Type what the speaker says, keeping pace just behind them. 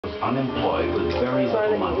unemployed with very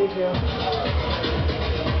little money.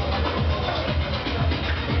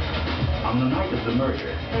 On the night of the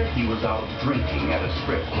murder, he was out drinking at a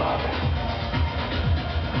strip club.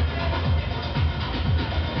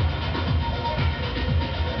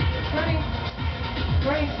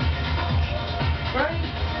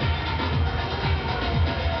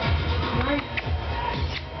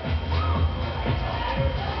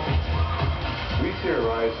 We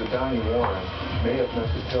theorize that Donnie Warren may have met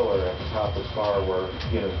the killer at the Tapas bar where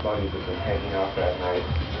he and his buddies had been hanging out that night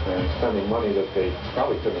and spending money that they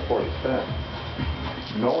probably couldn't afford to spend.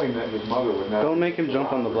 Knowing that his mother would not... Don't make him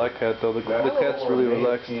jump on the black cat, though. The cat's really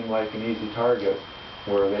relaxed. It seemed like an easy target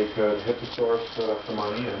where they could hit the source for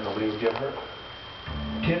money and nobody would get hurt.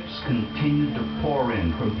 Tips continued to pour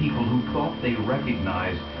in from people who thought they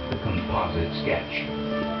recognized the composite sketch.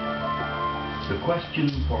 The question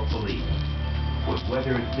for police was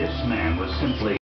whether this man was simply